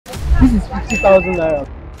This is 50,000 naira.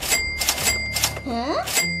 Huh?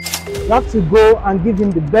 You have to go and give him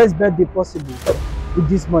the best birthday possible with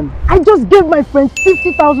this money. I just gave my friends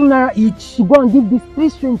 50,000 naira each to go and give these 3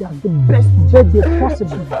 strangers the best birthday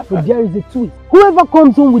possible. But there is a twist. Whoever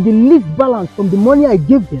comes home with the least balance from the money I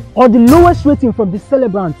gave them, or the lowest rating from the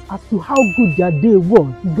celebrants as to how good their day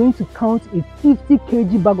was, is going to count a 50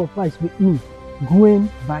 kg bag of rice with me, grain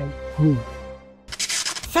by grain.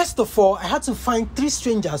 First of all, I had to find 3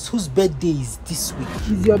 strangers whose birthday is this week.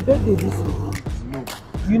 Is your birthday this week? No.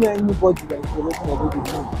 Do you know anybody that is celebrating your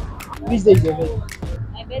birthday? No. Which day is your birthday?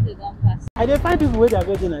 My birthday don't pass. I didn't find people with their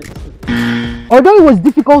birthday like this week. Although it was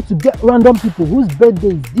difficult to get random people whose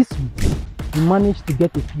birthday is this week, we managed to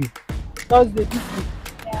get a few. Thursday this week.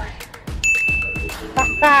 Yeah.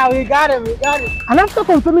 we got him. And after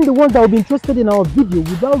confirming the ones that will be interested in our video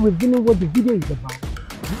without revealing what the video is about,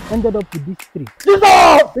 we ended up with these 3.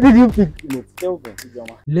 What did you pick?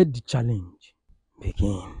 Let the challenge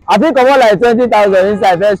begin. I think I want like 20,000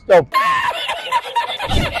 inside first chop.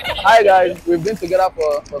 Hi guys, we've been together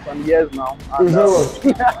for some years now. And,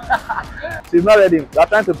 she's not ready. We are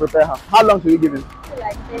trying to prepare her. How long should we give him?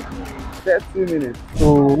 Like 30 minutes. 30 minutes.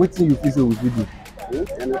 So what thing you feel so we do?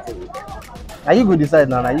 Now you go decide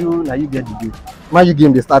now. Now you get the deal. Man, you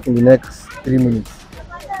game they start in the next 3 minutes.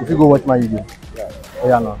 If you go watch my game. Oh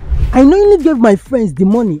yeah, no. I knowingly gave my friends the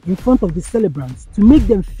money in front of the celebrants to make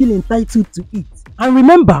them feel entitled to it. And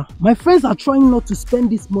remember, my friends are trying not to spend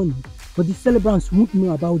this money, but the celebrants won't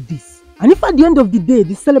know about this. And if at the end of the day,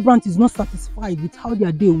 the celebrant is not satisfied with how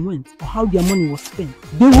their day went or how their money was spent,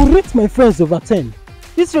 they will rate my friends over 10.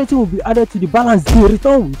 This rating will be added to the balance they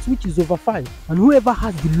return with, which is over 5. And whoever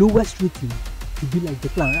has the lowest rating will be like the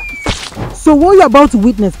clan. So what you're about to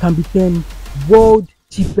witness can be 10 world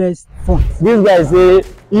cheapest fonts. This guy say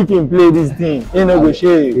if he play this thing, he no go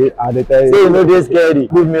share. Say he no dey scary.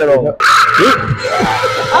 Prove me wrong.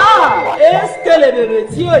 Ah, est-ce que les bébés,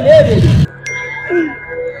 si on les bébés.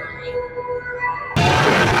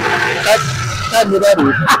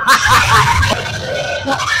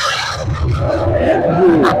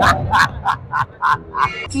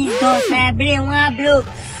 Qui doit faire blé ou un bleu?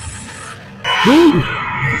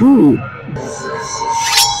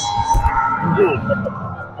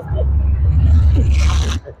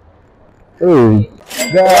 Oh,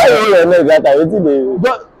 why you leg like that? Wetin dey?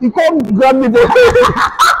 But you come grab me there.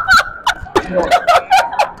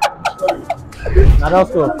 Now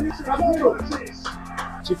that's all.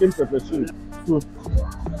 Chicken pepper soup.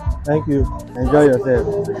 Thank you. Enjoy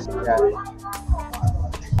yourself. Yeah.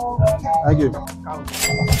 Thank you.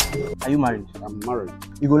 Are you married? I'm married.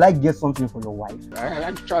 You go like get something for your wife. I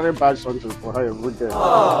actually buy something for her every day.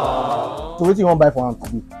 So what you want to buy for her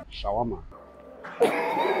today? Shawarma.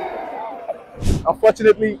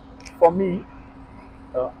 Unfortunately for me,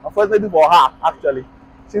 unfortunately for her, actually,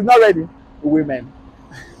 she's not ready. Women.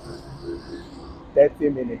 30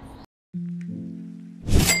 minutes. I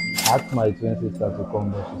asked my twin sister to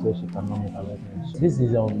come, but she said she cannot make arrangements. This is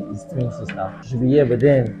his twin sister. She should be here, but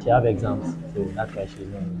then she have exams, so that's why she's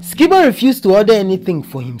not. Skipper refused to order anything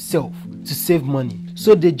for himself to save money,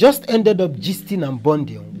 so they just ended up gisting and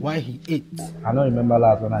bonding while he ate. I don't remember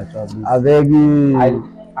last when I tried this. I beg you.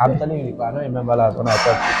 I'm telling you, I don't remember last when I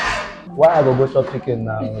tried chicken. Why I go shop chicken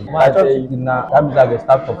now? I chop chicken now. That means I go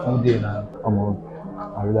start for full day now. Come on,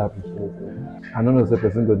 I really appreciate it. I don't know if a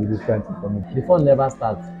person go do this kind of thing for me. The fun never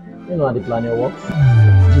starts. You know how the plan works.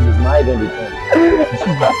 Jesus, my idea the fun.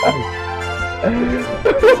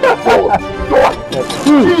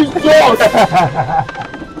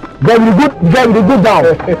 Get the good down.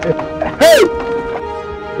 Hey!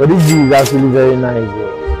 But this view is actually very nice.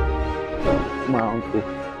 My uncle.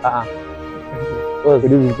 Good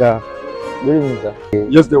evening, sir. Good evening, sir.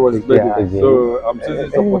 Yesterday was his birthday, Yeah, so I'm taking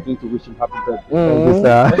this opportunity to wish him happy birthday. Thank you,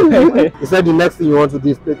 sir. You said the next thing you want to do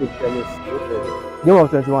is play with tennis. Game of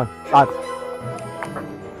 21. Start.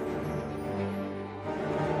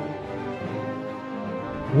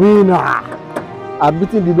 Winner! I'm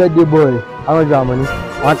beating the birthday boy. How much is your money?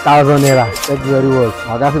 1,000 naira. Thank you very much.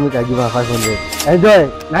 My guy said I give him 500. Enjoy.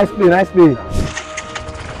 Nice play, nice play.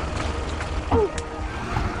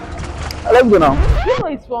 Let's go now. You know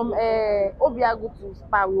it's from Obiago to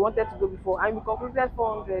Spa. We wanted to go before and we concluded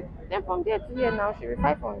 400. Then from there to here now, she be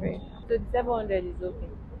 500. So the 700 is okay.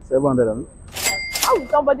 700. How would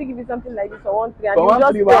somebody give you something like this for 1 3 and For you 1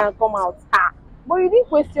 just 3, pay and come out? But you didn't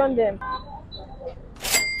question them.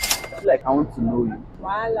 Like I want to know you.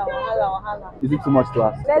 Wahala. Is it too much to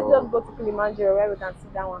ask? Let's just go to Kilimanjaro where we can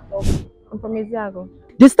sit down and talk. I'm from Isiago.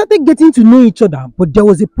 They started getting to know each other, but there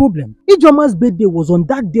was a problem. Ijeoma's birthday was on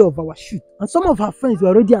that day of our shoot, and some of her friends were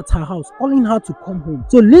already at her house calling her to come home.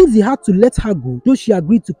 So Lindsay had to let her go, though she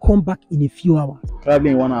agreed to come back in a few hours.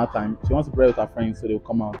 Traveling 1 hour time. She wants to pray with her friends so they'll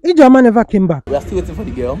come out. Ijeoma never came back. We are still waiting for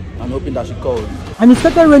the girl and hoping that she calls. And it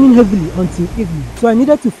started raining heavily until evening, so I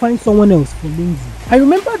needed to find someone else for Lindsay. I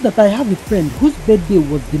remembered that I have a friend whose birthday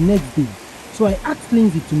was the next day, so I asked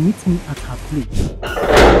Lindsay to meet me at her place.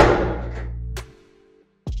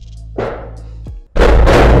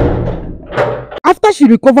 After she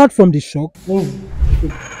recovered from the shock, Lindsay, the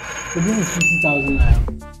bill is 50,000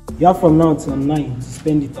 naira. You have from now till 9 to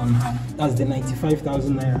spend it on her. That's the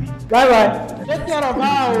 95,000 naira. Bye. Take care of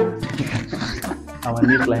her. Our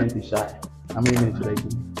new client is shy. How many minutes should I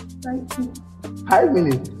give? 5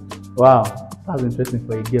 minutes. Wow, that's interesting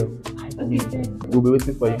for a girl. We'll be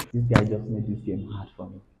waiting for you. This guy just made this game hard for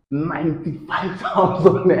me.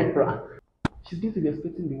 95,000 naira. She's going to be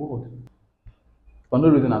expecting the world. For no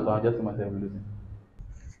reason at all, I just see myself losing.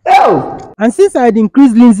 Hell! And since I had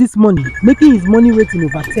increased Lindsay's money, making his money rating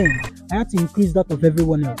over 10, I had to increase that of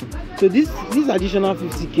everyone else. So this additional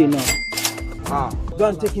 50k now. Go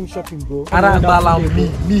and take him shopping, bro. Me.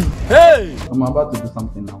 Hey! I'm about to do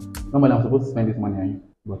something now. Normally I'm supposed to spend this money on you,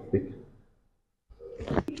 but take.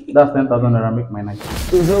 That's 10,000 naira, make my night.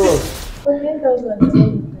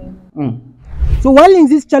 So while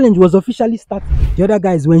Lindsay's challenge was officially starting, the other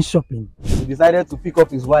guys went shopping. He decided to pick up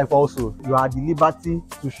his wife also. You are at the liberty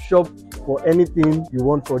to shop for anything you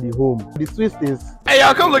want for the home. The twist is, Hey,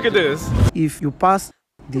 y'all, come look at this. If you pass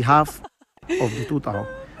the half of the total,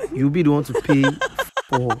 you'll be the one to pay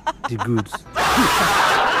for the goods.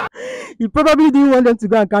 He probably didn't want them to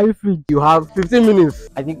go and carry food. you have 15 minutes.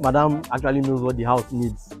 I think Madam actually knows what the house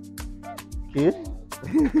needs. Okay?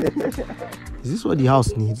 Is this what the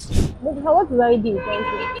house needs? But what did I do? Thank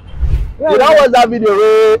you. You don't watch that video,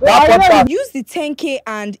 right? Use the 10k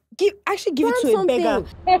and give it to a beggar.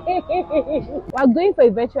 We're going for a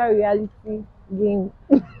virtual reality game.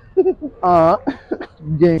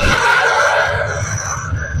 Game.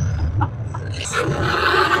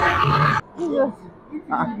 Jesus.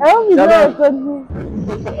 I hope you know something.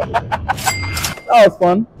 That was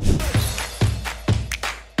fun.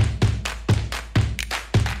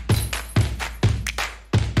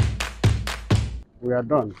 We are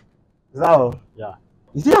done. Is that all? Yeah.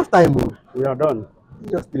 Is it half time? We are done.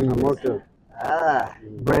 Just kidding. I'm okay.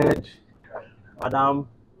 Bread. Madam.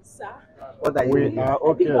 Sir. What are you doing?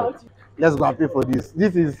 Okay. Let's go and pay for this.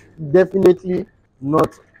 This is definitely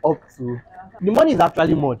not up to. The money is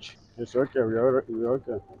actually much. It's okay. We're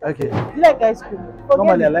okay. Okay. You like ice cream?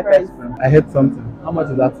 Normally I like ice cream. I hate something. How much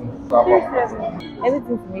is that thing?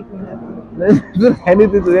 Anything to make me happy.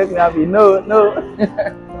 Anything to make me happy. No.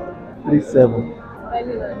 37.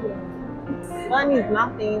 Money is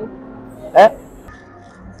nothing.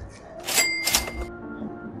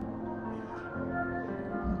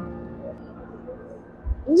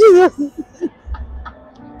 Jesus.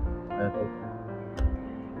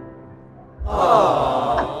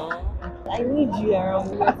 I need you around.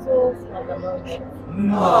 We're so smart about it.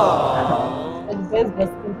 You're the best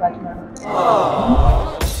besting partner.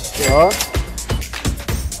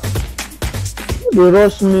 They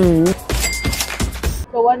rush me.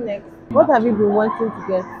 So what next? What have you been wanting to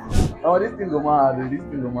get? Oh, this thing go mad.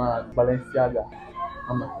 Balenciaga.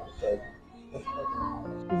 How much?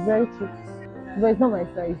 It's very cheap. But it's not my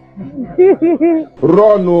size.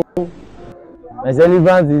 Run. My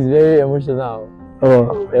celebrant is very emotional.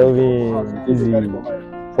 Oh, it'll be easy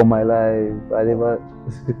for my life. I never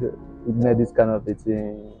witnessed this kind of a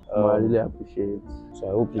thing. I really appreciate it. So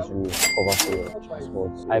I hope this will cover for your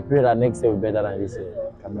transport. I pray that next year will be better than this year.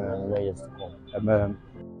 Amen. Years to come. Amen.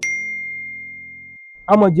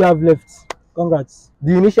 How much do you have left? Congrats.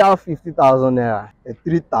 The initial 50,000 naira,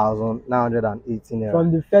 3,918 naira.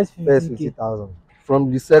 From the first 50,000.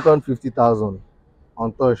 From the second 50,000,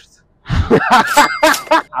 untouched.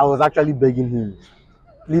 I was actually begging him,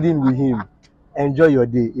 pleading with him. Enjoy your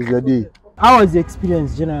day. It's your day. How was the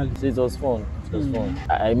experience generally? So it was fun. It was fun.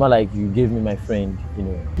 I more like you gave me my friend, you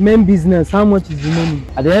know. Main business, how much is the money?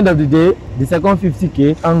 At the end of the day, the second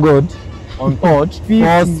 50k, thank God, untouched,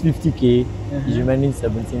 first 50k is remaining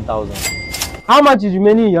 17,000. How much is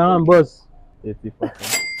remaining in your hand, boss? 84.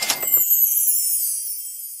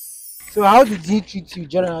 So how did he treat you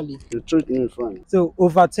generally? You treat me fine. So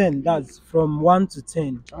over 10, that's from 1 to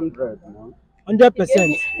 10. 100, man.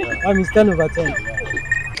 100%. That means 10 over 10.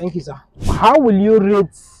 Thank you, sir. How will you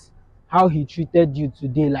rate how he treated you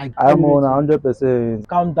today? Like, I'm on 100%.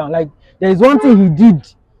 Calm down. Like, there is one thing he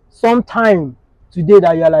did sometime today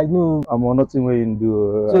that you are like, no? I'm on nothing where you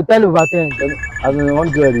do. So 10 over 10. As in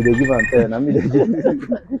 100, they give am 10. I mean, they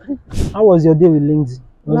give. How was your day with Lindsay?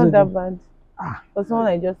 Not that bad. For someone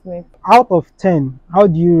I just met. Out of 10, how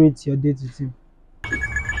do you rate your date with him?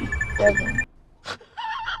 7.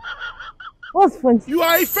 What's funny? You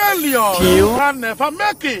are a failure. You can never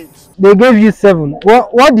make it. They gave you 7.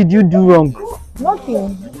 What did you do wrong?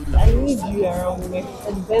 Nothing. I need you around me.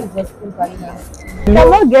 The best gospel cardinals. You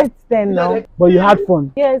cannot get 10 now. But you had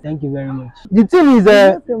fun. Yes. Thank you very much. The thing is,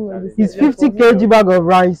 it's 50 kg bag of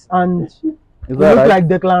rice and you look right? like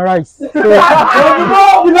Declan Rice. So,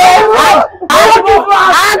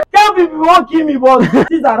 I tell people you won't kill me, but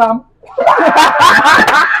these are them.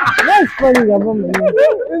 That's funny about me.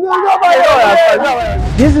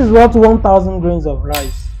 this is what 1,000 grains of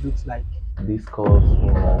rice looks like. This calls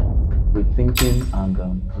for rethinking and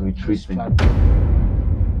retreating.